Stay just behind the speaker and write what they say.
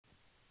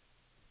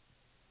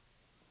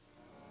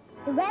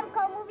The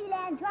Remco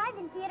Movieland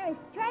Drive-In Theater is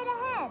straight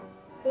ahead.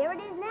 There it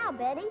is now,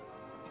 Betty.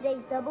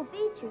 Today's double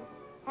feature.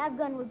 Have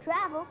Gun Will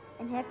Travel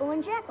and Heckle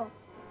and Jekyll.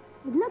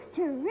 It looks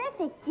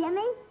terrific,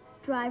 Jimmy.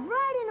 Drive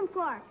right in and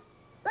park.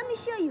 Let me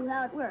show you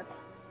how it works.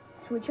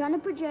 Switch on the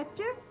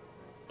projector,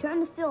 turn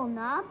the film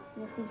knob,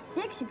 and you'll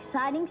see 6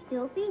 exciting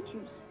still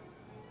features.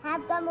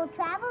 Have Gun Will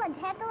Travel and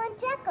Heckle and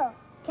Jekyll.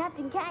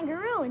 Captain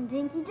Kangaroo and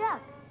Dinky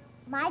Duck.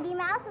 Mighty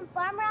Mouse and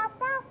Farmer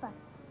Alfalfa.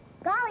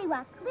 Golly,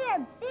 what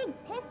clear, big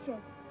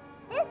pictures.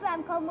 This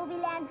Remco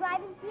Movieland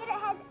Drive-In Theater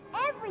has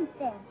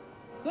everything.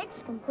 6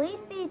 complete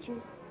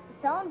features.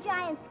 Its own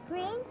giant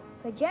screen,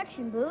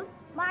 projection booth,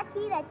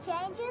 marquee that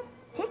changes,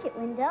 ticket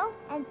window,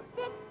 and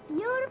 6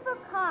 beautiful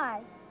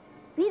cars.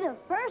 Be the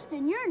first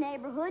in your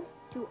neighborhood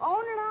to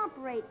own and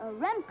operate a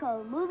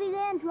Remco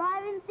Movieland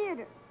Drive-In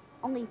Theater.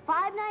 Only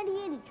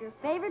 $5.98 at your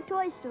favorite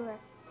toy store.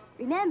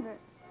 Remember,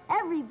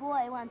 every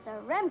boy wants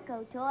a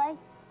Remco toy.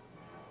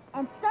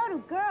 And so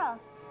do girls.